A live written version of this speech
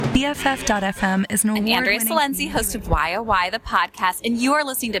BFF.FM is an award-winning... I'm Andrea Salenzi, host of YOY, the podcast, and you are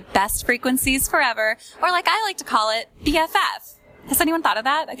listening to Best Frequencies Forever, or like I like to call it, BFF. Has anyone thought of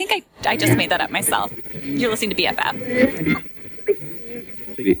that? I think I just made that up myself. You're listening to BFF.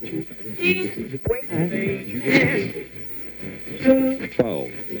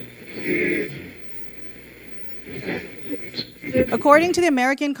 According to the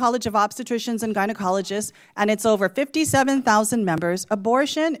American College of Obstetricians and Gynecologists and its over 57,000 members,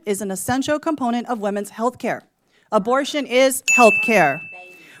 abortion is an essential component of women's health care. Abortion is health care.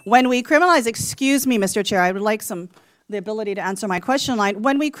 When we criminalize, excuse me, Mr. Chair, I would like the ability to answer my question line.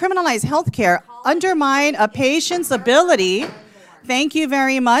 When we criminalize health care, undermine a patient's ability. Thank you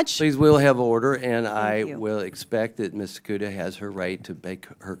very much. Please, we'll have order, and I will expect that Ms. Sakuda has her right to make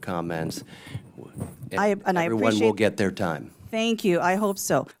her comments. Everyone will get their time. Thank you. I hope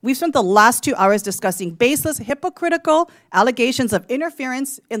so. We've spent the last 2 hours discussing baseless, hypocritical allegations of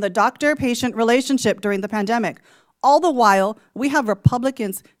interference in the doctor-patient relationship during the pandemic. All the while, we have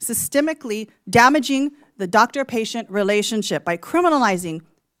Republicans systemically damaging the doctor-patient relationship by criminalizing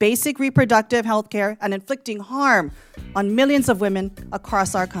basic reproductive health care and inflicting harm on millions of women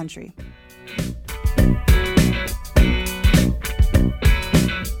across our country.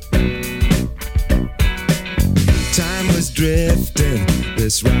 Time was drifting,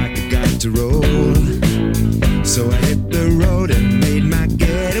 this rocket got to roll. So I hit the road and made my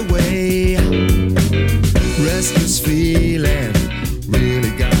getaway. Restless feeling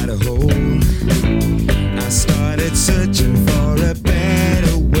really got a hold. I started searching for a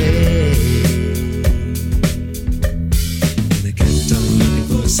better way. And I kept on looking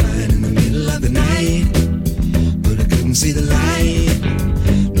for a sign in the middle of the night, but I couldn't see the light.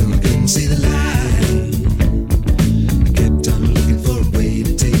 No, I couldn't see the light. I kept on looking for a way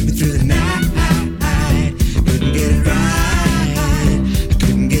to take me through the night. Couldn't get it right. I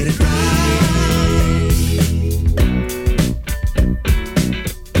couldn't get it right.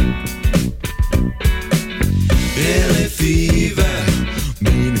 Belly fever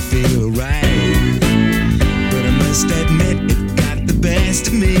made me feel right, but I must admit it got the best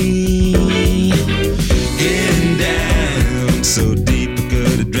of me. Getting down so deep I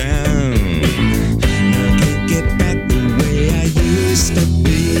could have drowned. Now I can't get back the way I used to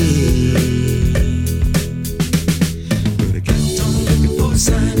be. But I kept on looking for a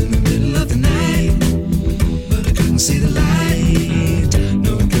sign in the middle of the night, but I couldn't see the light.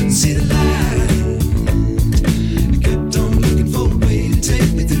 No, I couldn't see the light. I kept on looking for a way to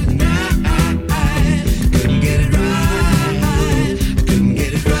take me through the night. Couldn't get it right. I couldn't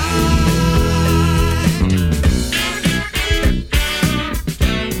get it right.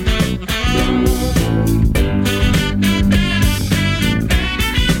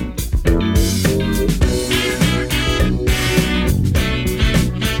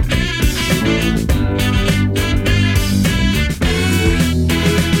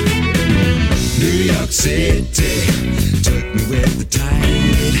 New York City took me with the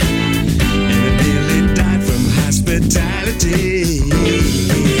tide, and I nearly died from hospitality.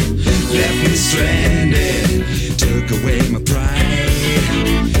 Left me stranded, took away my pride.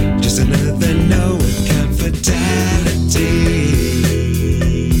 Just another no account fatality.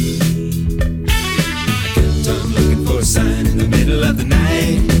 I kept on looking for a sign in the middle of the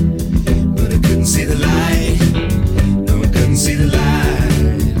night, but I couldn't see the light. No, I couldn't see the light.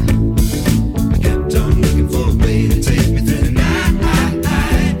 I kept on looking for a way to take me through the night.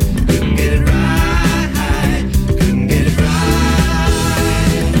 Couldn't get it right. Couldn't get it right.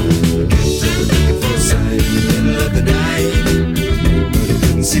 Kept on looking for a sign in the middle of the night, but I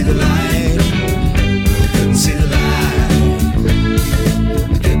couldn't see the light. No, I couldn't see the light.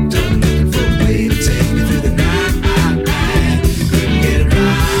 I kept on looking for a way to take me through the night. Couldn't get it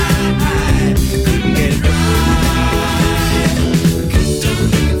right. Couldn't get it right. I kept on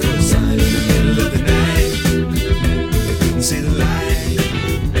looking for a sign in the middle of the night, but I couldn't see the light.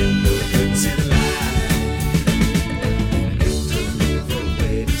 No, I couldn't see the light. I kept on looking for a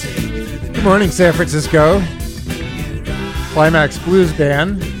way to take me through the night. Good morning, San Francisco. Climax Blues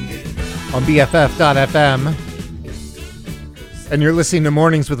Band on BFF.FM. And you're listening to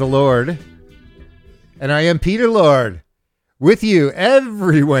Mornings with the Lord. And I am Peter Lord, with you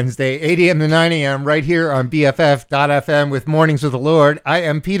every Wednesday, 8 a.m. to 9 a.m. right here on BFF.FM with Mornings with the Lord. I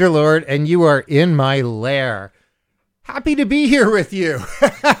am Peter Lord, and you are in my lair. Happy to be here with you.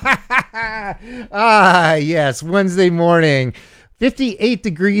 Yes, Wednesday morning. 58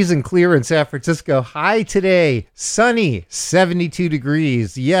 degrees and clear in San Francisco. High today, sunny, 72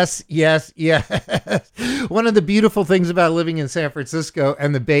 degrees. Yes, yes, yes. One of the beautiful things about living in San Francisco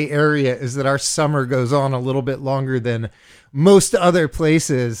and the Bay Area is that our summer goes on a little bit longer than most other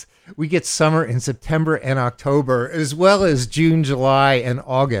places, we get summer in September and October, as well as June, July, and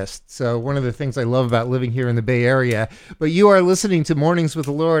August. So one of the things I love about living here in the Bay Area. But you are listening to Mornings with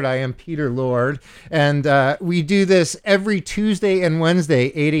the Lord. I am Peter Lord, and we do this every Tuesday and Wednesday,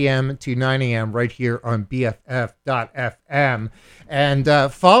 8 a.m. to 9 a.m. right here on BFF.FM.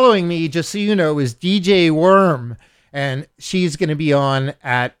 And following me, just so you know, is DJ Worm, and she's going to be on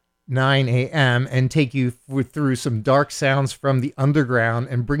at 9 a.m. and take you through some dark sounds from the underground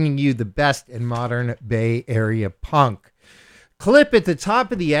and bringing you the best in modern Bay Area punk. Clip at the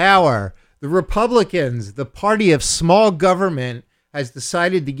top of the hour, the Republicans, the party of small government, has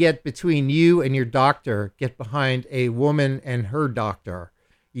decided to get between you and your doctor, get behind a woman and her doctor.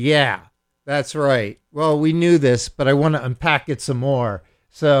 Yeah, that's right. Well, we knew this, but I want to unpack it some more.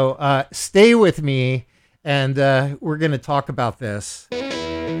 So stay with me, and we're going to talk about this.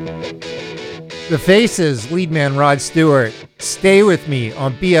 The Faces, lead man Rod Stewart. Stay with me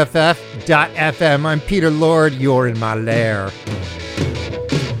on BFF.FM. I'm Peter Lord. You're in my lair.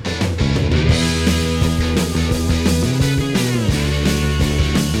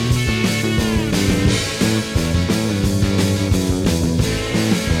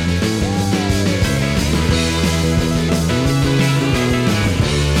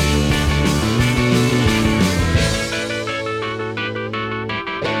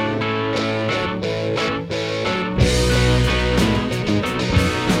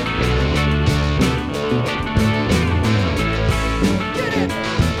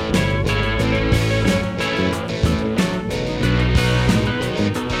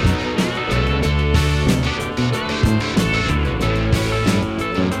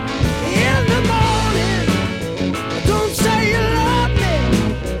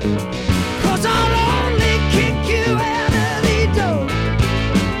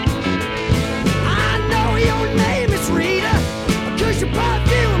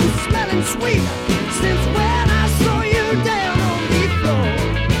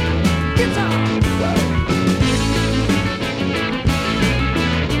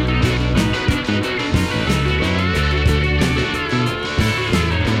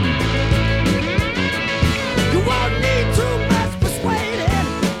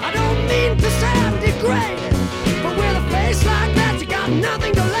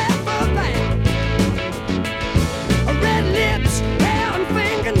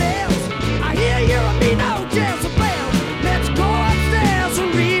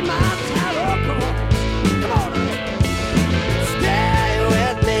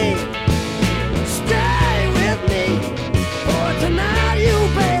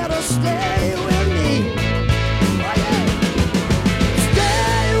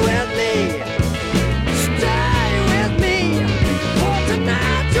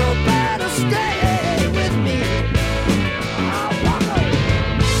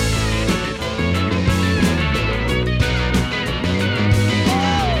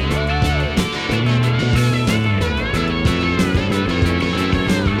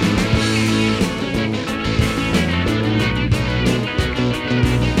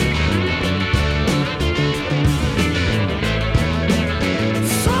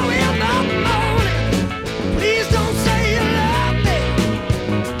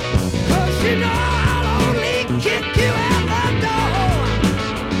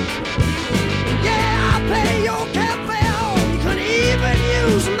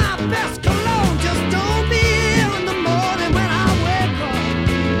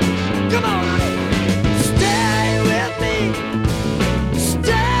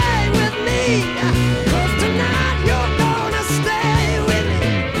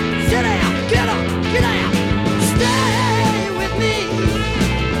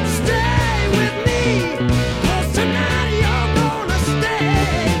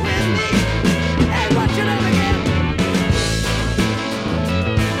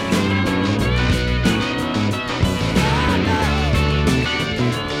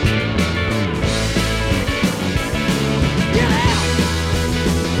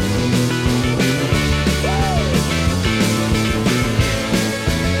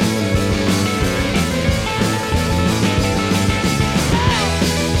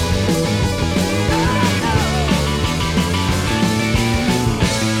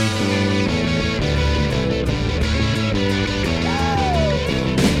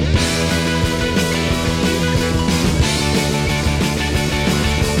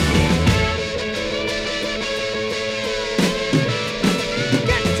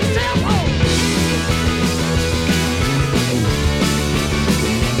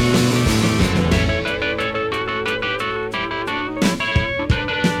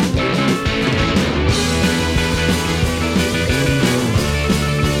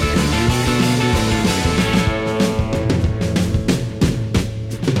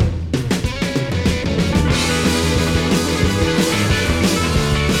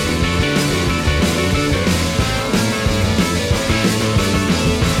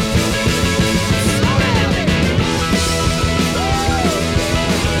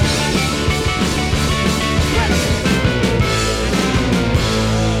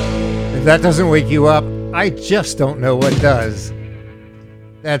 If that doesn't wake you up, I just don't know what does.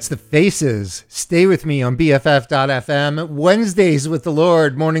 That's The Faces. Stay with me on BFF.FM. Wednesdays with the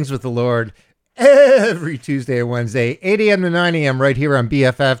Lord, mornings with the Lord. Every Tuesday and Wednesday, 8 a.m. to 9 a.m. right here on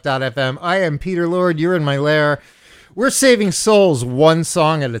BFF.FM. I am Peter Lord. You're in my lair. We're saving souls one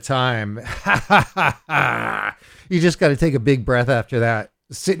song at a time. You just got to take a big breath after that.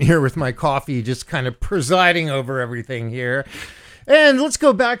 Sitting here with my coffee, just kind of presiding over everything here. And let's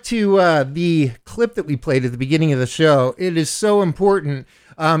go back to the clip that we played at the beginning of the show. It is so important.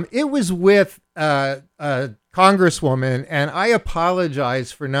 It was with a congresswoman, and I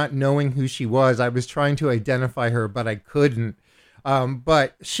apologize for not knowing who she was. I was trying to identify her, but I couldn't.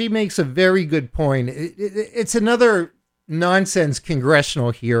 But she makes a very good point. It's another nonsense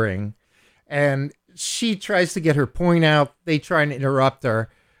congressional hearing, and she tries to get her point out. They try and interrupt her.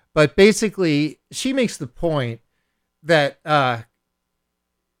 But basically, she makes the point that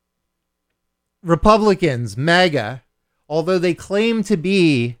Republicans, MAGA, although they claim to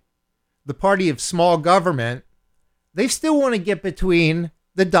be the party of small government, they still want to get between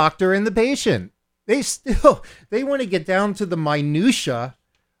the doctor and the patient. They want to get down to the minutia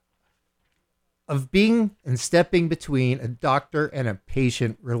of being and stepping between a doctor and a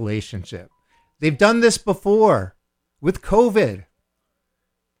patient relationship. They've done this before with COVID.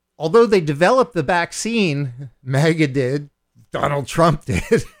 Although they developed the vaccine, MAGA did, Donald Trump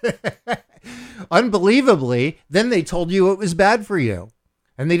did. Unbelievably, then they told you it was bad for you.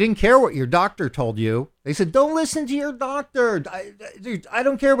 And they didn't care what your doctor told you. They said, don't listen to your doctor. I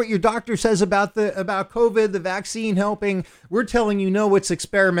don't care what your doctor says about COVID, the vaccine helping. We're telling you, no, it's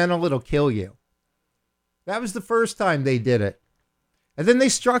experimental. It'll kill you. That was the first time they did it. And then they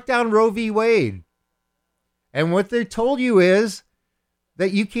struck down Roe v. Wade. And what they told you is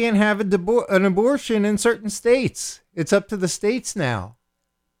that you can't have an abortion in certain states. It's up to the states now.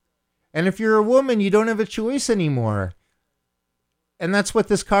 And if you're a woman, you don't have a choice anymore. And that's what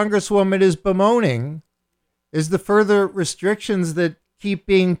this congresswoman is bemoaning, is the further restrictions that keep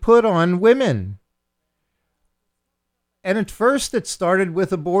being put on women. And at first it started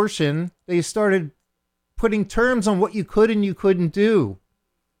with abortion. They started putting terms on what you could and you couldn't do.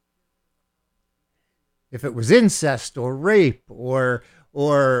 If it was incest or rape or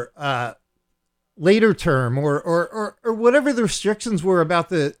later term or whatever the restrictions were about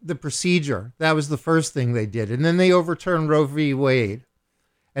the procedure. That was the first thing they did. And then they overturned Roe v. Wade.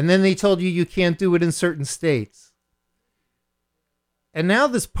 And then they told you can't do it in certain states. And now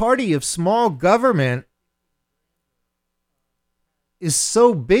this party of small government is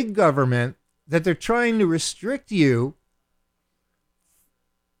so big government that they're trying to restrict you,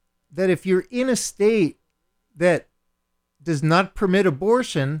 that if you're in a state that does not permit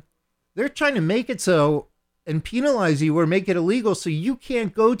abortion, they're trying to make it so and penalize you or make it illegal so you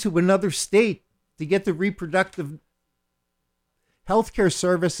can't go to another state to get the reproductive healthcare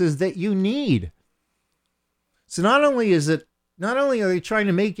services that you need. So not only are they trying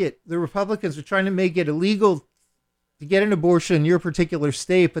to make it, the Republicans are trying to make it illegal to get an abortion in your particular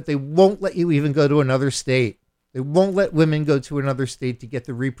state, but they won't let you even go to another state. They won't let women go to another state to get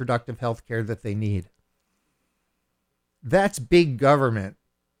the reproductive health care that they need. That's big government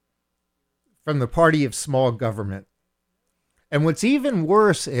from the party of small government. And what's even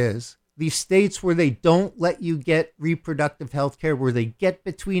worse is these states where they don't let you get reproductive health care, where they get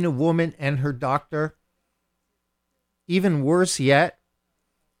between a woman and her doctor. Even worse yet,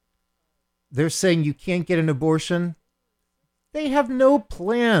 they're saying you can't get an abortion. They have no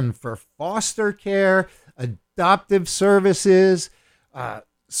plan for foster care, adoptive services,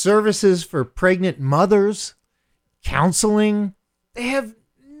 services for pregnant mothers, counseling. They have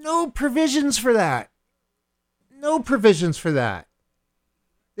no provisions for that. No provisions for that.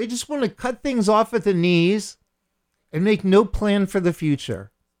 They just want to cut things off at the knees and make no plan for the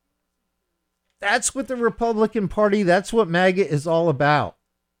future. That's what the Republican Party, that's what MAGA is all about.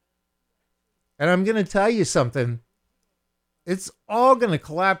 And I'm going to tell you something. It's all going to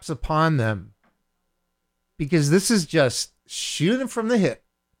collapse upon them, because this is just shooting from the hip.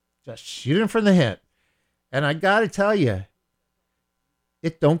 Just shooting from the hip. And I got to tell you,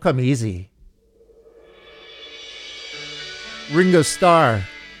 it don't come easy. Ringo Starr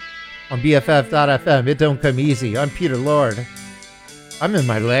on BFF.FM. It don't come easy. I'm Peter Lord. I'm in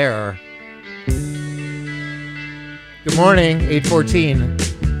my lair. Good morning, 8:14.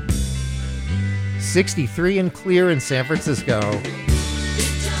 63 and clear in San Francisco.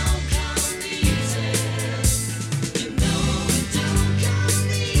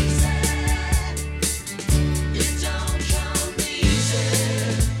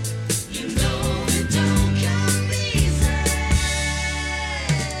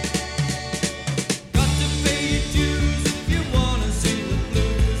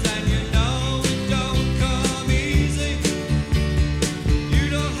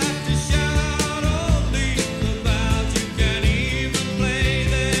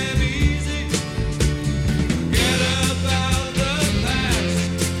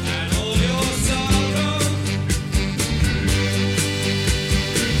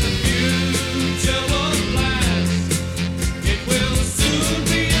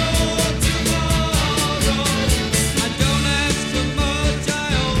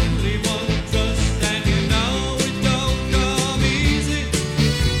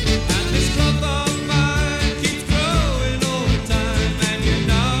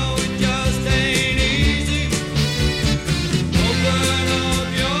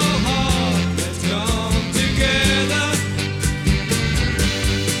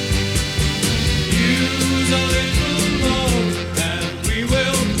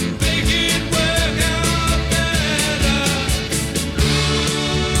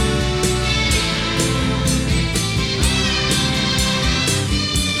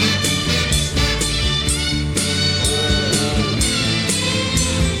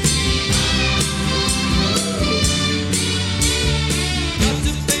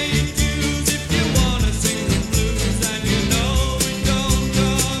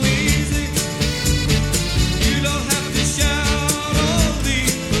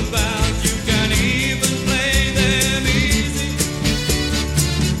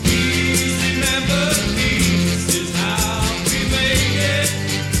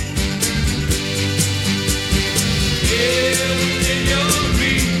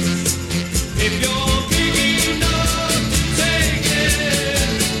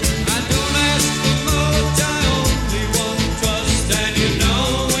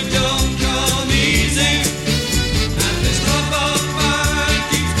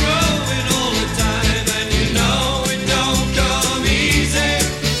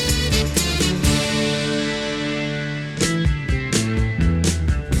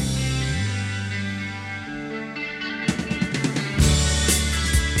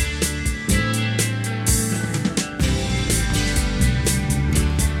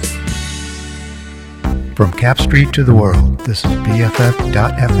 From Cap Street to the world, this is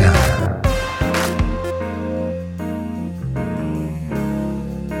BFF.FM.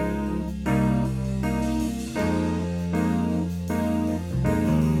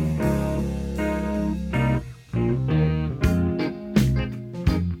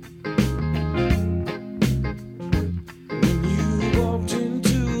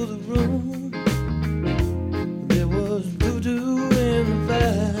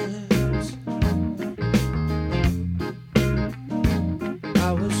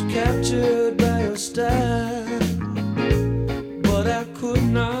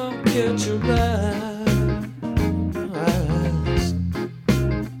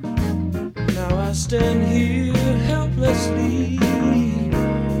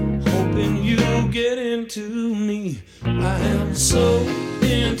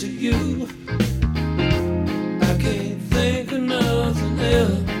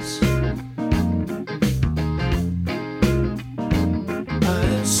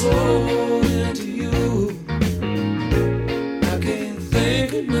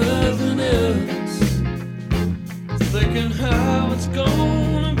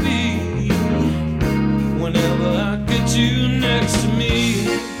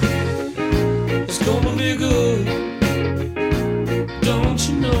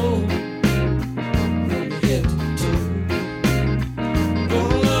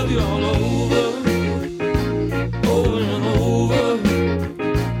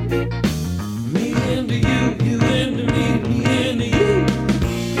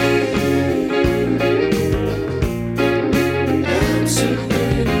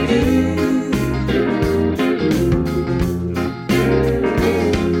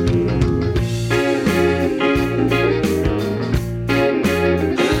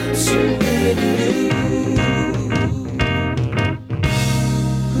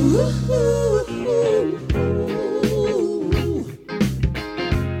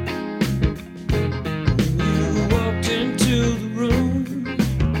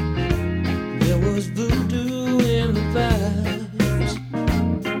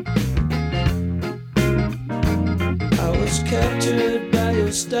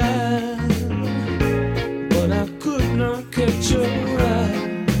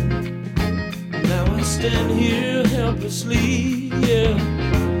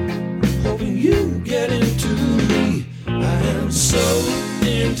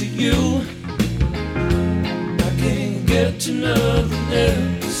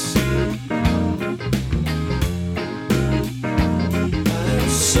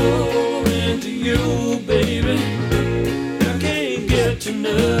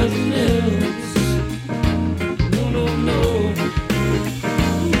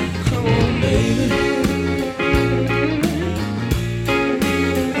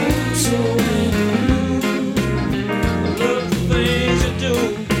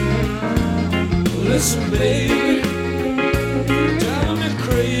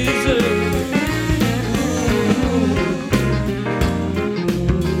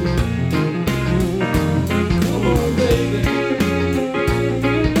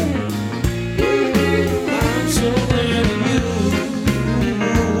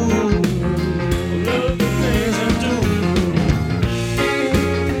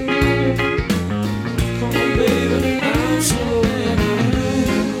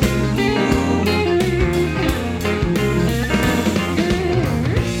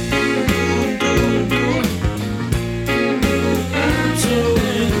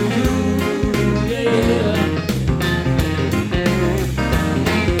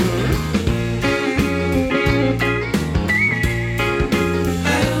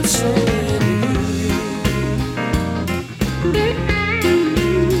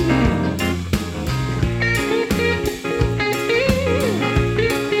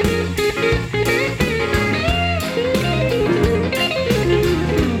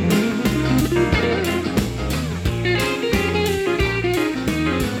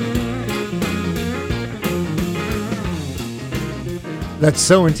 That's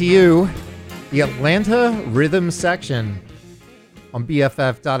So Into You, the Atlanta Rhythm Section on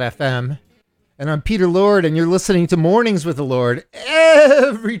BFF.FM. And I'm Peter Lord, and you're listening to Mornings with the Lord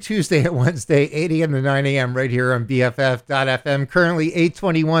every Tuesday and Wednesday, 8 a.m. to 9 a.m. right here on BFF.FM. Currently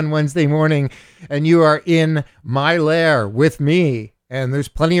 8:21 Wednesday morning, and you are in my lair with me, and there's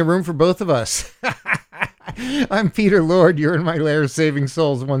plenty of room for both of us. I'm Peter Lord. You're in my lair, saving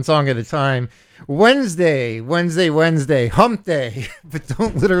souls one song at a time. Wednesday, hump day, but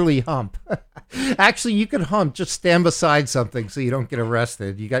don't literally hump. Actually, you can hump, just stand beside something so you don't get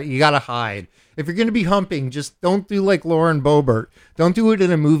arrested. You got to hide. If you're going to be humping, just don't do like Lauren Boebert. Don't do it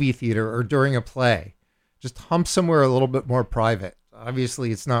in a movie theater or during a play. Just hump somewhere a little bit more private.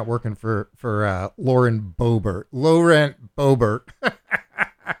 Obviously, it's not working for Laurent Boebert.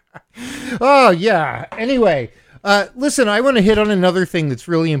 Oh, yeah. Anyway, listen, I want to hit on another thing that's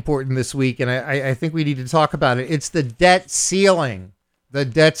really important this week, and I think we need to talk about it. It's the debt ceiling. The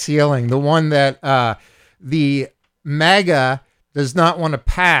debt ceiling, the one that the MAGA does not want to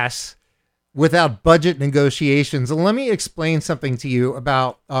pass without budget negotiations. And let me explain something to you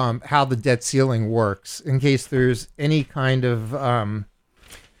about how the debt ceiling works, in case there's any kind of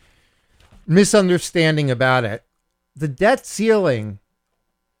misunderstanding about it. The debt ceiling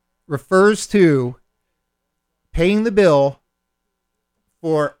refers to paying the bill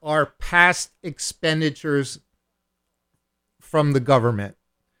for our past expenditures from the government.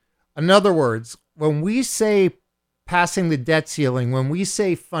 In other words, when we say passing the debt ceiling, when we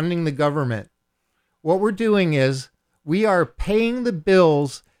say funding the government, what we're doing is we are paying the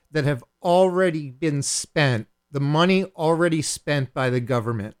bills that have already been spent, the money already spent by the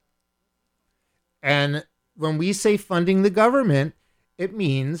government. And when we say funding the government, it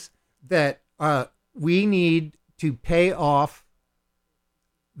means that we need to pay off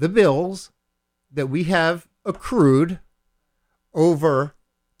the bills that we have accrued over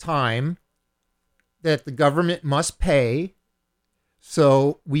time that the government must pay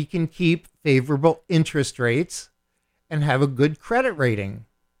so we can keep favorable interest rates and have a good credit rating.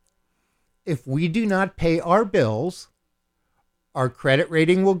 If we do not pay our bills, our credit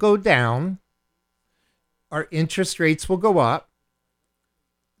rating will go down, our interest rates will go up,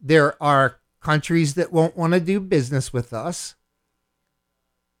 there are countries that won't want to do business with us,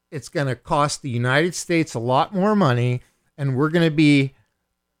 it's going to cost the United States a lot more money, and we're going to be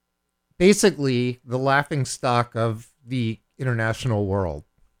basically the laughingstock of the international world.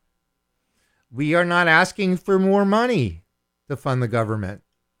 We are not asking for more money to fund the government.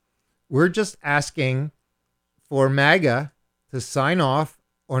 We're just asking for MAGA to sign off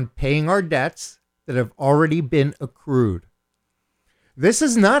on paying our debts that have already been accrued. This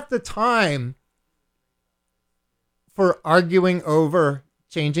is not the time for arguing over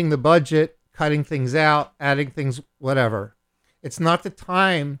changing the budget, cutting things out, adding things, whatever. It's not the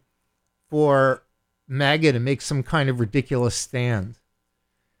time for MAGA to make some kind of ridiculous stand.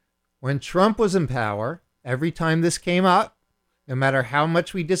 When Trump was in power, every time this came up, no matter how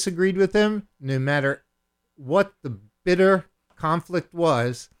much we disagreed with him, no matter what the bitter conflict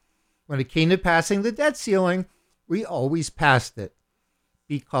was, when it came to passing the debt ceiling, we always passed it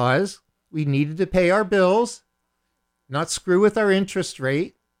because we needed to pay our bills, not screw with our interest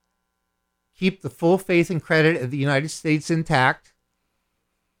rate, keep the full faith and credit of the United States intact,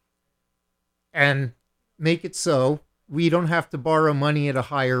 and make it so we don't have to borrow money at a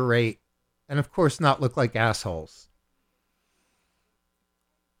higher rate, and of course not look like assholes.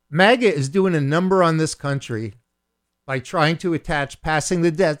 MAGA is doing a number on this country by trying to attach passing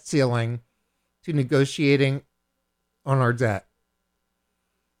the debt ceiling to negotiating on our debt.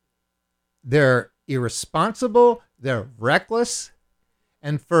 They're irresponsible, they're reckless,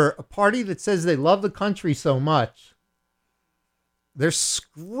 and for a party that says they love the country so much, they're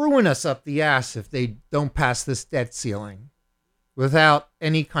screwing us up the ass if they don't pass this debt ceiling without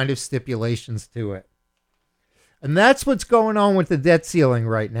any kind of stipulations to it. And that's what's going on with the debt ceiling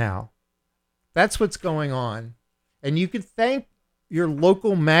right now. That's what's going on. And you could thank your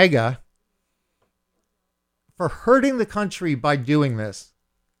local MAGA for hurting the country by doing this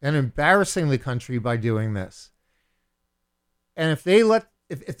and embarrassing the country by doing this. And if they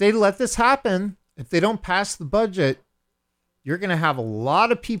let this happen, if they don't pass the budget, you're going to have a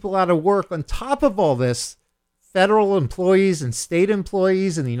lot of people out of work on top of all this, federal employees and state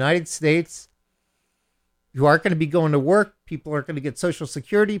employees in the United States who aren't going to be going to work. People aren't going to get Social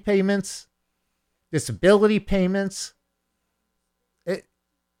Security payments, disability payments.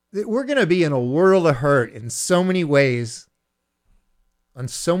 We're going to be in a world of hurt in so many ways, on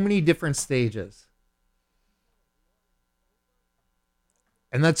so many different stages.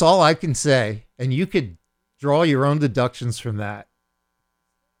 And that's all I can say. And you could draw your own deductions from that.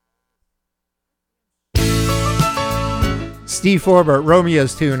 Steve Forbert,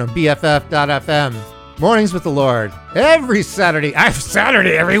 Romeo's Tune on BFF.FM. Mornings with the Lord. Every Saturday.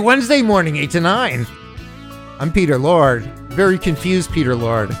 Every Wednesday morning, 8 to 9. I'm Peter Lord. Very confused Peter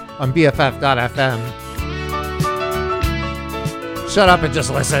Lord on BFF.FM. Shut up and just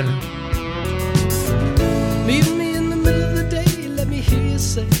listen. Meet me in the middle of the day. Let me hear you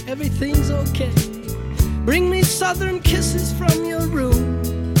say everything's okay. Bring me southern kisses from your room.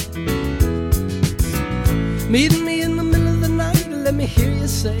 Meet me in the middle of the night. Let me hear you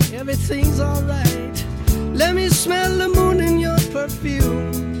say everything's alright. Let me smell the moon in your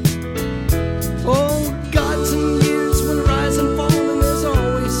perfume. Oh God,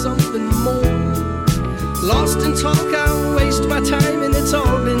 and talk, I'll waste my time, and it's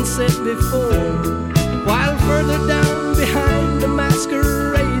all been said before. While further down behind the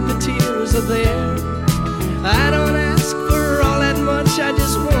masquerade, the tears are there. I don't ask for all that much, I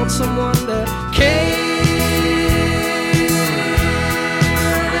just want someone to care.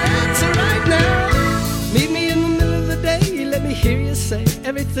 So right now, meet me in the middle of the day, let me hear you say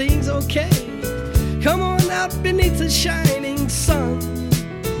everything's okay. Come on out beneath the shining sun.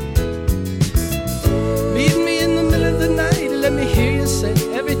 Meet me in the middle of the night, let me hear you say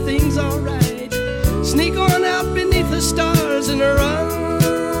everything's alright. Sneak on out beneath the stars and run.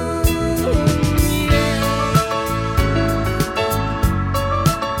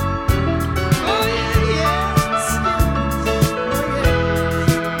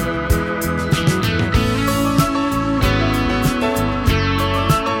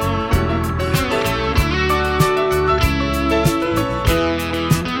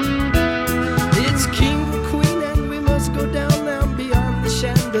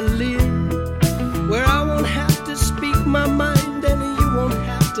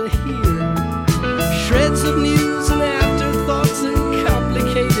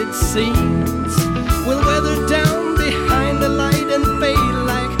 Scenes will weather down behind the light and fade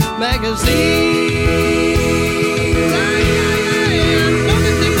like magazines. Know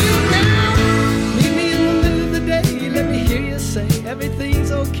that they will now. Meet me in the middle of the day, let me hear you say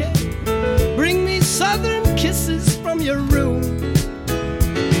everything's okay. Bring me southern kisses from your room.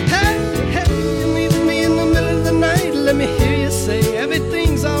 Hey, hey, meet me in the middle of the night, let me hear you say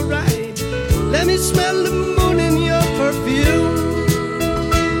everything's alright. Let me smell the moon in your perfume.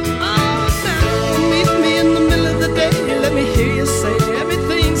 Let me hear you say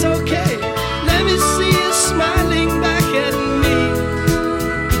everything's okay. Let me see you smiling back at me.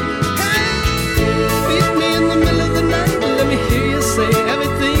 Hey, meet me in the middle of the night. Let me hear you say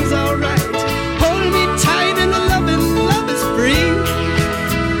everything's alright. Hold me tight and the loving love is free.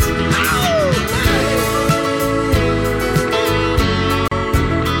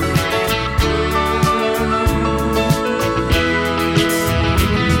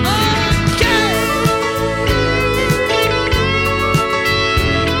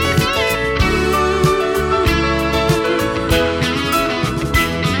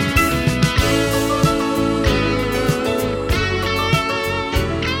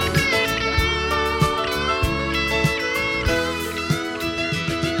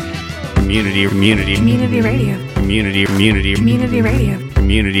 Community radio. Community radio. Community radio.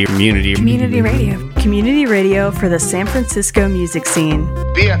 Community radio. Community radio for the San Francisco music scene.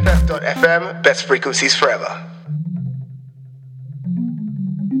 BFF.FM, best frequencies forever.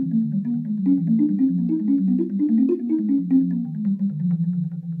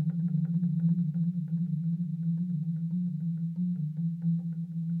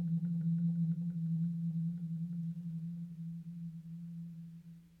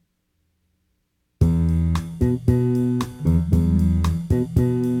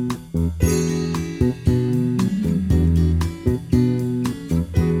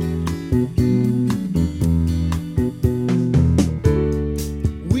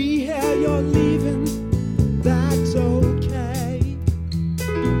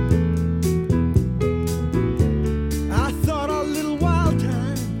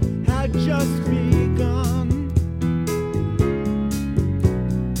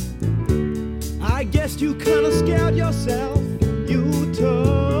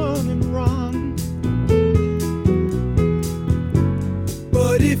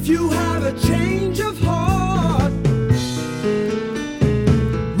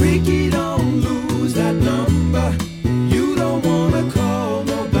 Ricky, don't lose that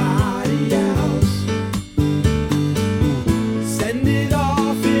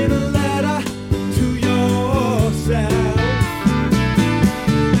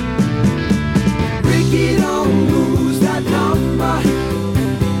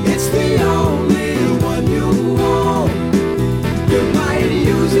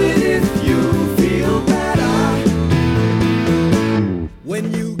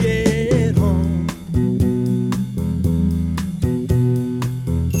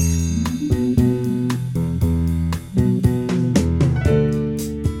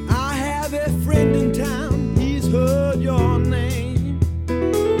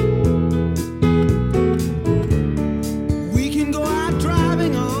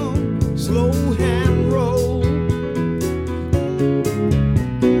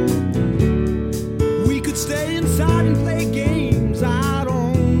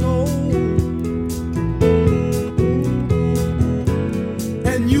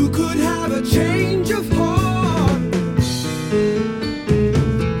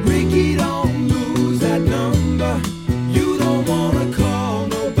number.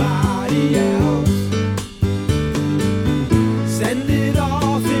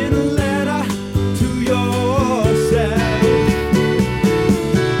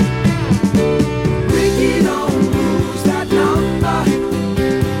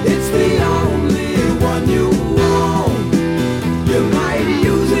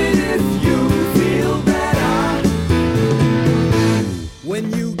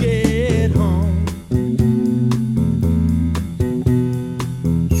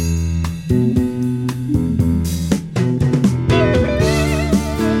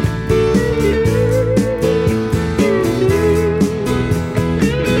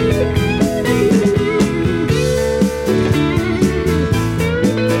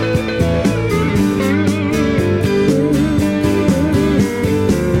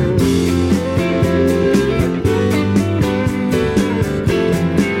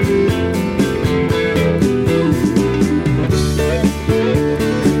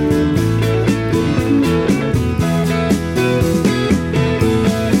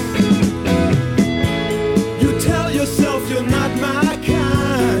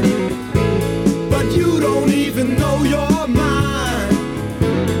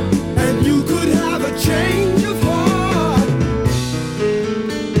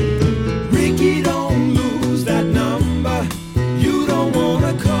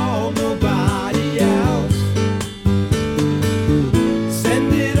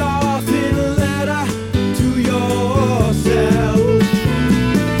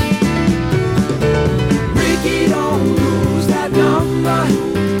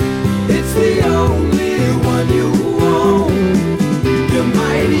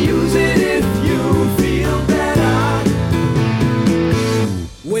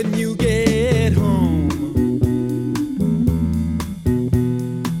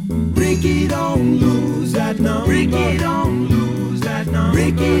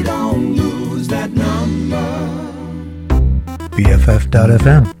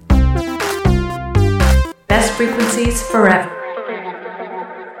 BFF.FM. Best frequencies forever.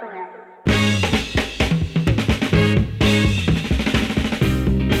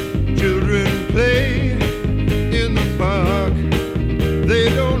 Children play in the park. They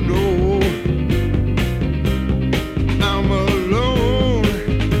don't know I'm alone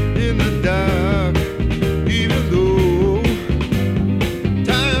in the dark. Even though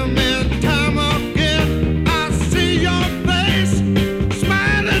time and time again I see your face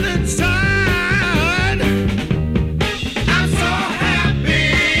smiling inside. I'm so happy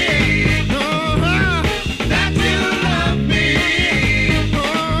that you love me.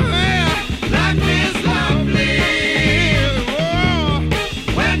 Life is lovely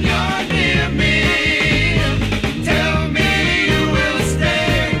when you're near me. Tell me you will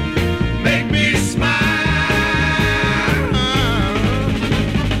stay, make me smile.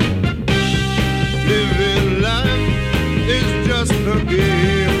 Living life is just a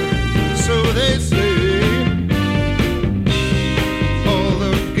game, so they say. All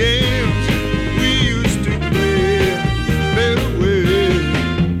the games we used to play fade away.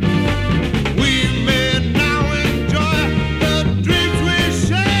 We may now enjoy the dreams we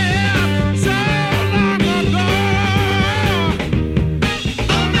shared so long ago.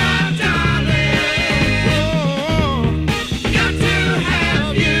 Oh, my darling, got to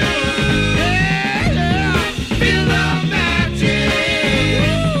have you. Yeah, feel the magic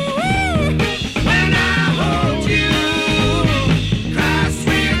when I hold you. Cry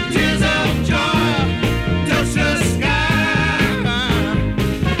sweet tears of joy, touch the sky.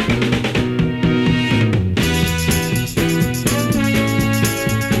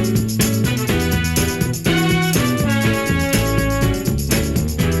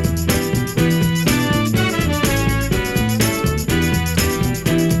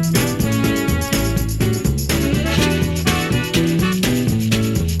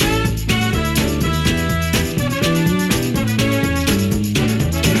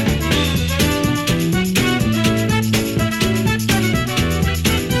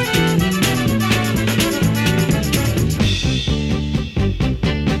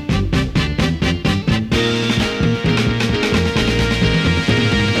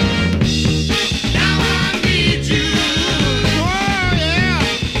 Now I need you, oh yeah,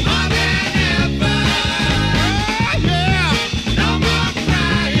 more than ever. Oh yeah, no more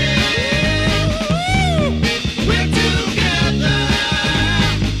crying. We're together.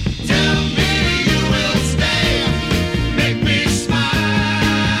 Tell me you will stay, make me smile.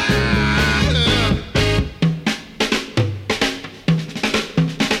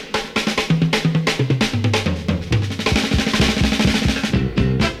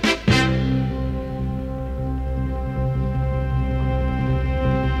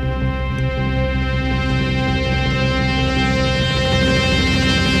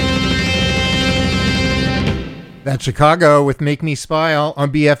 That's Chicago with Make Me Smile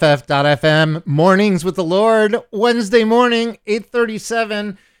on BFF.FM. Mornings with the Lord, Wednesday morning,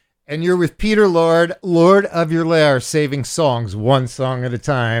 8:37. And you're with Peter Lord, Lord of your lair, saving songs one song at a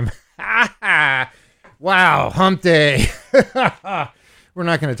time. Wow, hump day. We're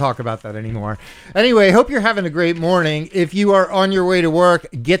not going to talk about that anymore. Anyway, hope you're having a great morning. If you are on your way to work,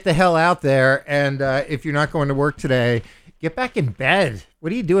 get the hell out there. And if you're not going to work today, get back in bed.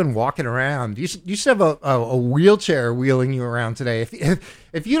 What are you doing walking around? You should have a wheelchair wheeling you around today.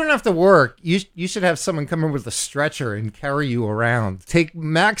 If you don't have to work, you should have someone come in with a stretcher and carry you around. Take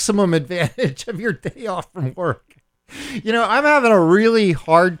maximum advantage of your day off from work. You know, I'm having a really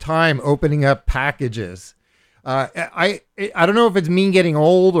hard time opening up packages. I don't know if it's me getting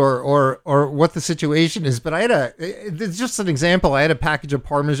old or what the situation is, but it's just an example. I had a package of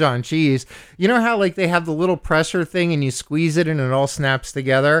Parmesan cheese. You know how like they have the little pressure thing and you squeeze it and it all snaps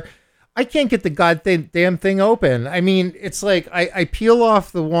together? I can't get the goddamn thing open. I mean, it's like I peel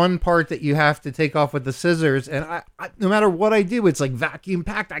off the one part that you have to take off with the scissors, and I no matter what I do, it's like vacuum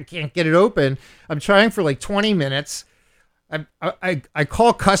packed. I can't get it open. I'm trying for like 20 minutes. I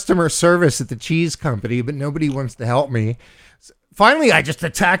call customer service at the cheese company, but nobody wants to help me. Finally, I just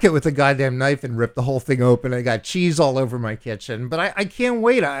attack it with a goddamn knife and rip the whole thing open. I got cheese all over my kitchen, but I can't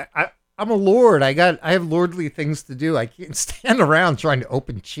wait. I'm a lord. I have lordly things to do. I can't stand around trying to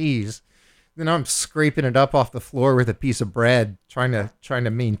open cheese. Then I'm scraping it up off the floor with a piece of bread, trying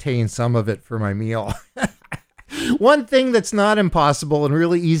to maintain some of it for my meal. One thing that's not impossible and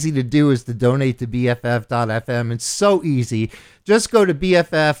really easy to do is to donate to BFF.FM. It's so easy. Just go to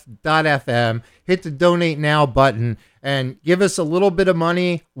BFF.FM, hit the donate now button, and give us a little bit of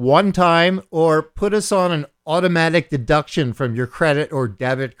money one time, or put us on an automatic deduction from your credit or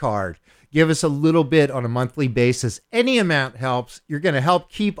debit card. Give us a little bit on a monthly basis. Any amount helps. You're going to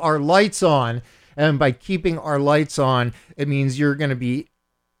help keep our lights on. And by keeping our lights on, it means you're going to be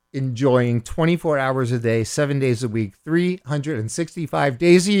enjoying 24 hours a day, 7 days a week, 365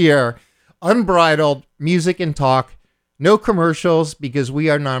 days a year, unbridled music and talk, no commercials because we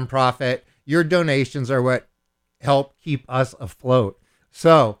are nonprofit. Your donations are what help keep us afloat.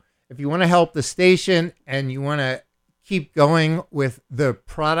 So if you want to help the station and you want to keep going with the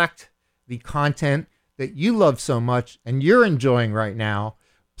product, the content that you love so much and you're enjoying right now,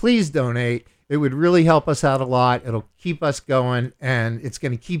 please donate. It would really help us out a lot. It'll keep us going, and it's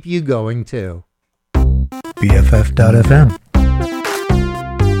going to keep you going too. BFF.FM.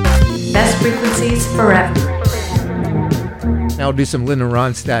 Best frequencies forever. Now we'll do some Linda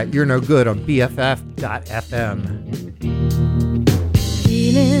Ronstadt. You're No Good on BFF.FM.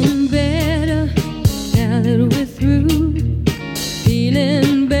 Feeling better now that we're through.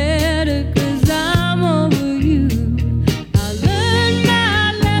 Feeling better 'cause I'm over you. I learned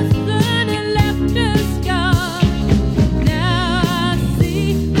my lesson and left a scar. Now I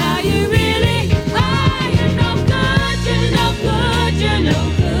see how you really are. You're no good, you're no good, you're no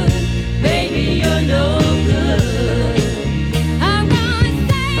good. Baby, you're no good. I'm gonna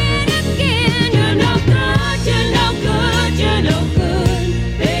say it again. You're no good, you're no good, you're no good.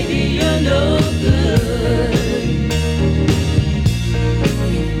 Baby, you're no good.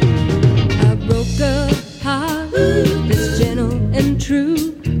 I broke a heart that's gentle and true.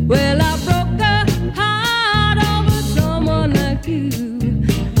 Well, I broke a heart over someone like you.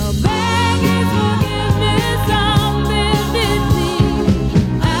 I'll beg his forgiveness on bended knee.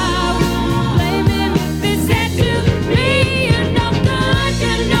 I wouldn't blame him if he said to me, you're no good,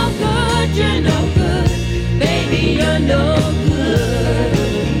 you're no good, you're no good. Baby, you're no good.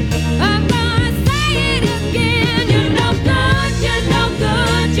 I'm gonna say it again. You're no good, you're no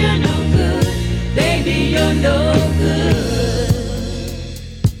good, you're no good. Baby, you're no good.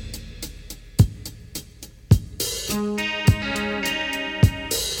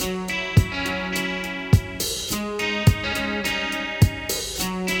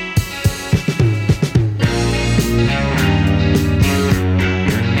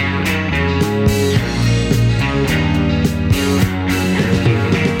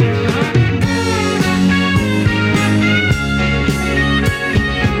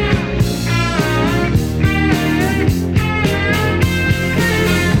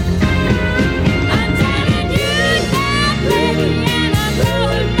 I'm telling you now, baby, and I'm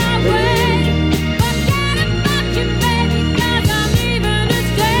going my way. Forget about you, baby, 'cause I'm leaving to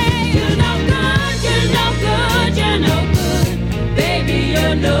stay. You're no good, you're no good, you're no good. Baby,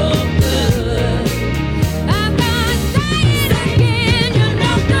 you're no good. I'm gonna say it again. You're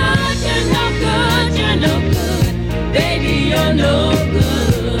no good, you're no good, you're no good. Baby, you're no good.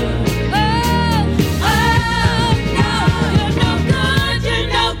 Oh, no, you're no good, you're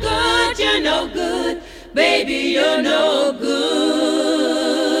no good, you're no good. Baby, you're no good.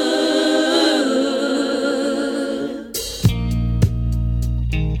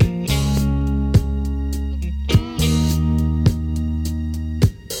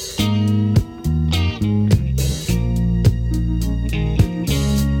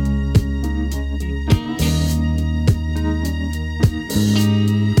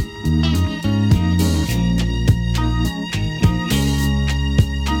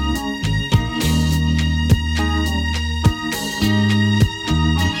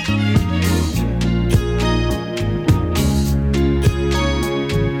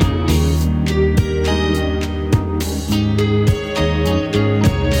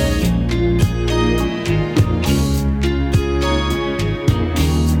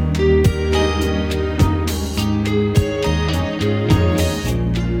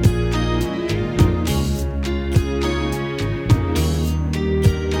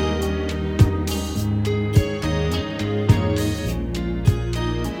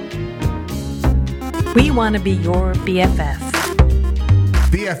 We want to be your BFF.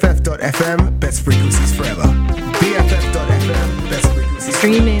 BFF.FM, best frequencies forever. BFF.FM, best frequencies forever.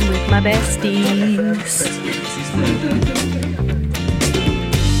 Streaming with my besties. Best frequencies forever.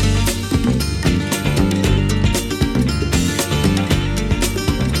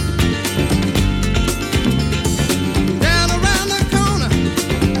 Down around the corner,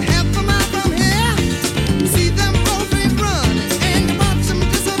 half a mile from here, see them old trains running, and you watch them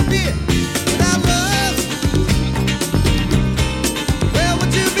disappear. Without love, where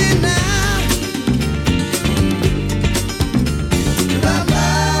would you be now? Without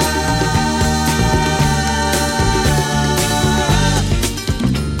love,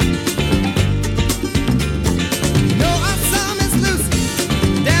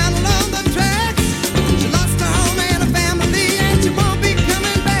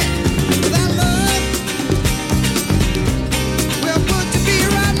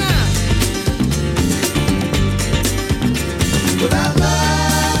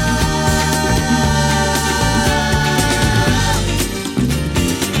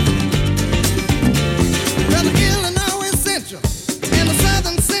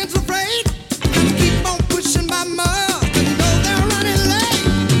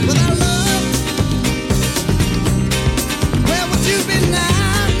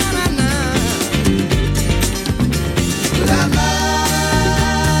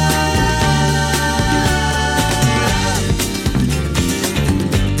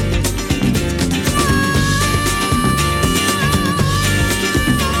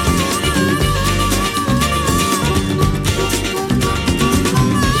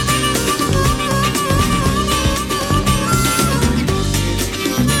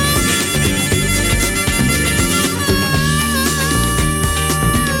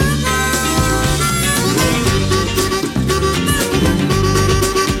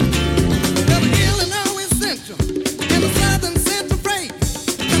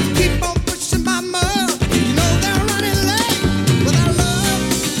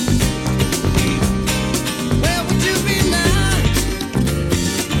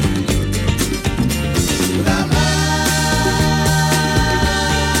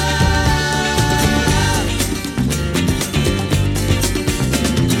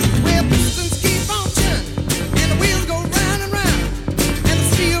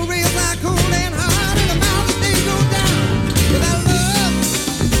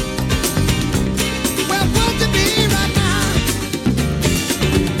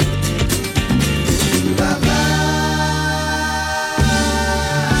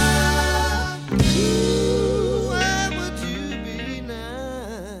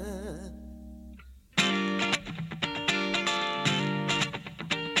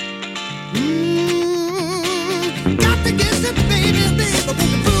 Got to get it, baby, baby, won't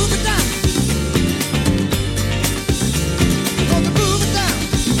you move it down? Won't you move it down?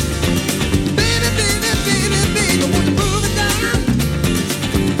 Baby, baby, baby, baby, won't you move it down?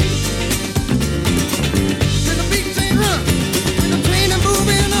 Till the beat ain't run, when the train is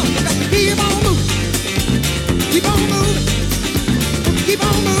moving on, you got to keep on moving, keep on moving, keep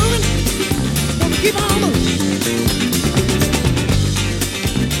on moving, keep on moving.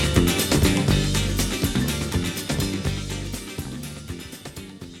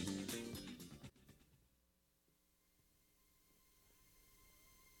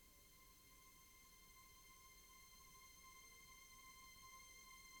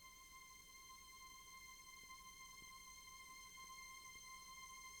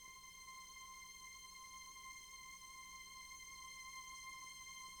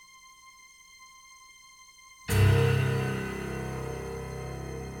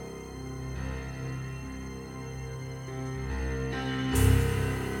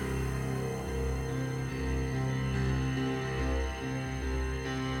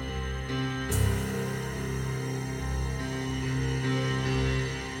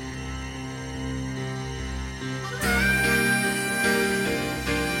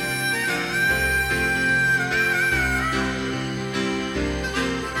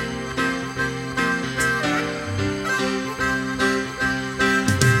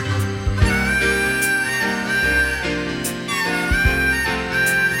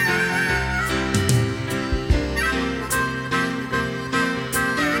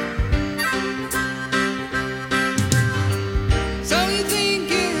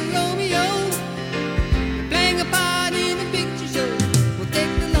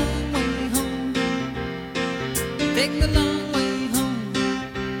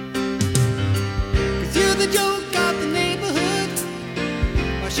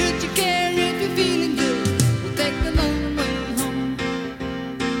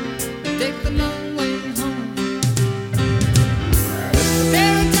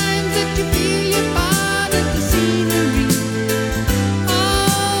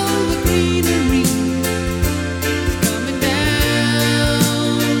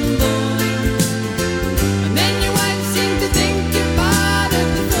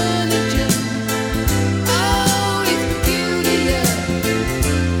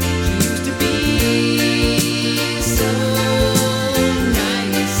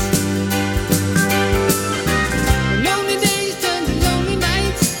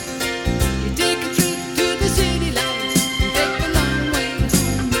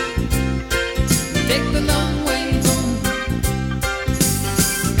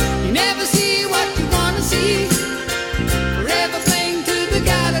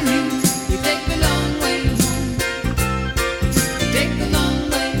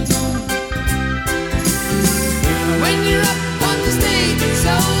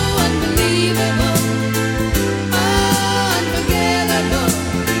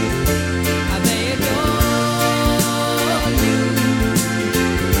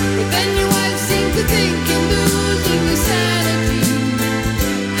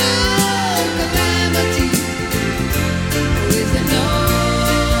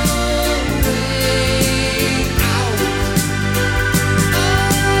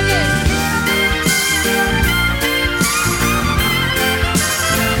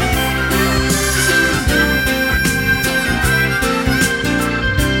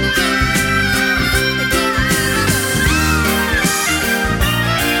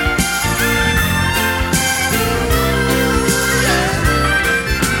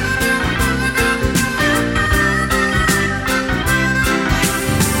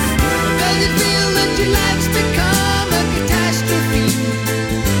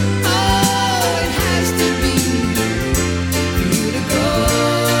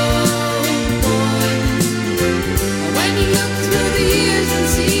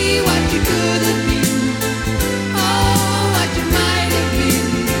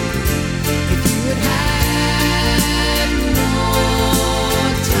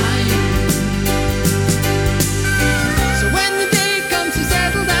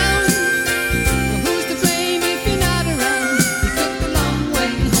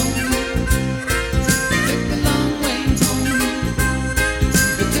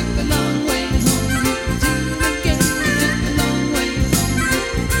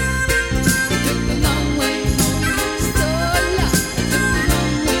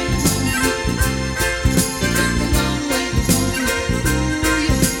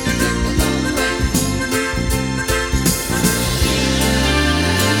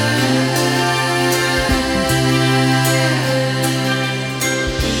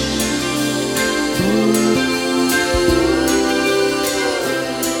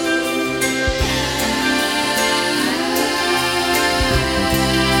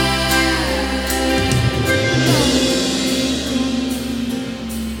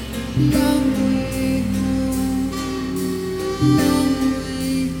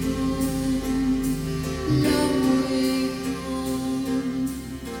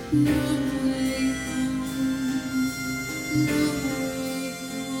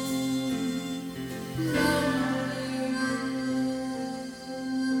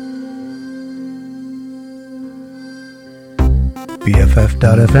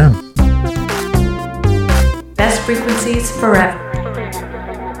 BFF.FM. Best frequencies forever.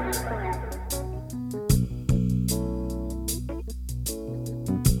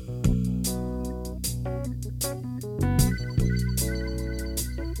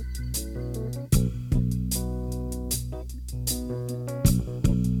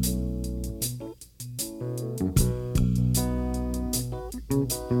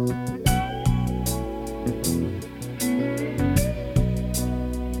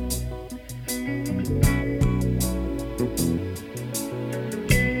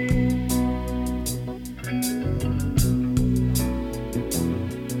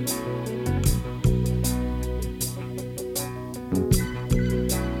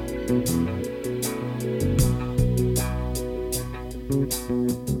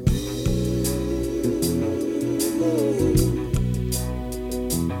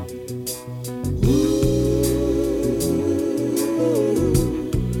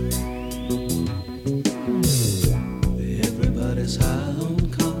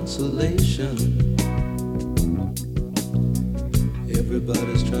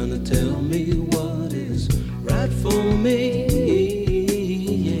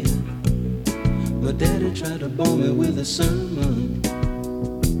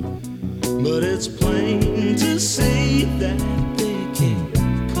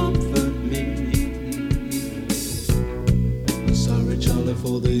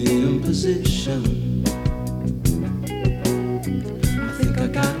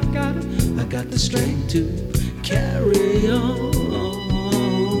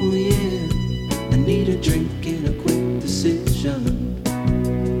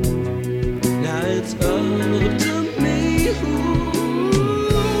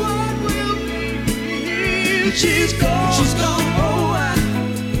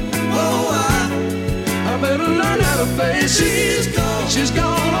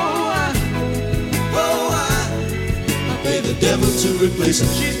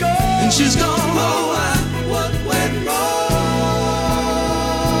 She's gone.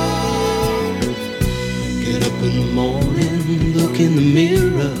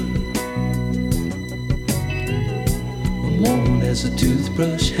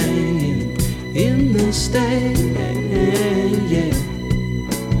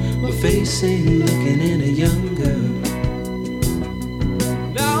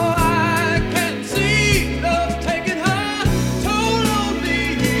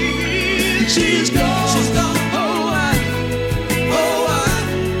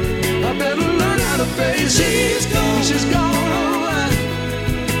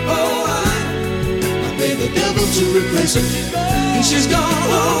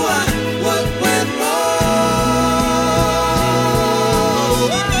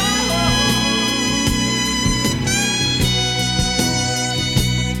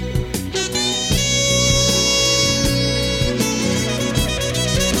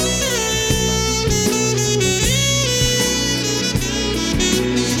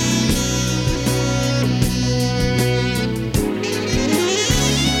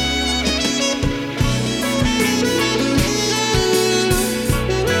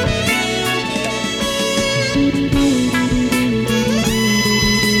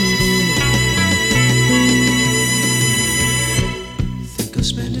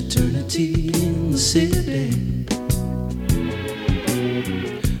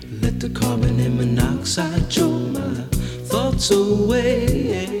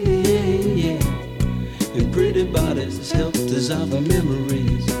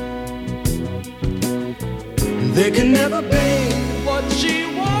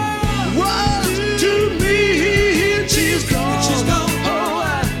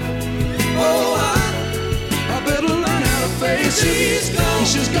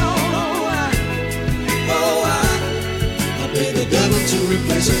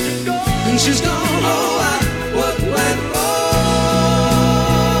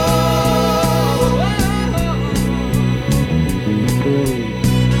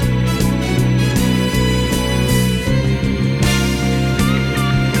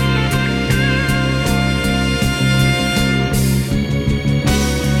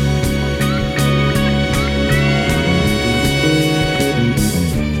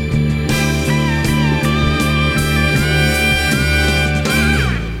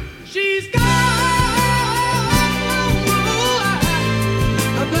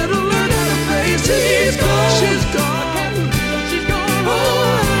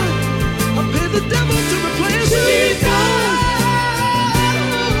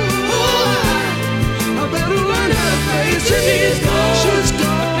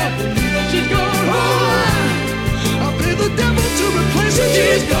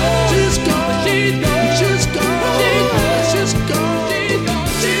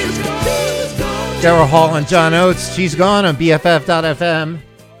 Daryl Hall and John Oates. She's Gone on BFF.FM.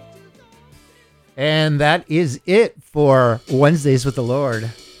 And that is it for Wednesdays with the Lord.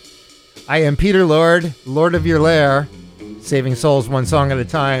 I am Peter Lord, Lord of your lair, saving souls one song at a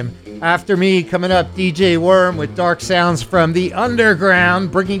time. After me, coming up, DJ Worm with dark sounds from the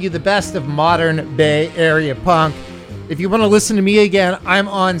underground, bringing you the best of modern Bay Area punk. If you want to listen to me again, I'm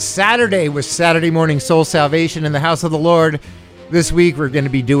on Saturday with Saturday Morning Soul Salvation in the House of the Lord. This week, we're going to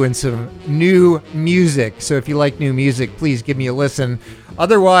be doing some new music. So if you like new music, please give me a listen.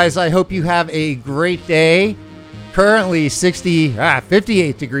 Otherwise, I hope you have a great day. Currently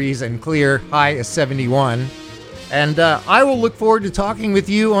 58 degrees and clear, high is 71. And I will look forward to talking with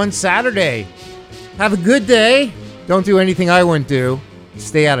you on Saturday. Have a good day. Don't do anything I wouldn't do.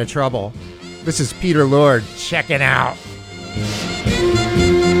 Stay out of trouble. This is Peter Lord checking out.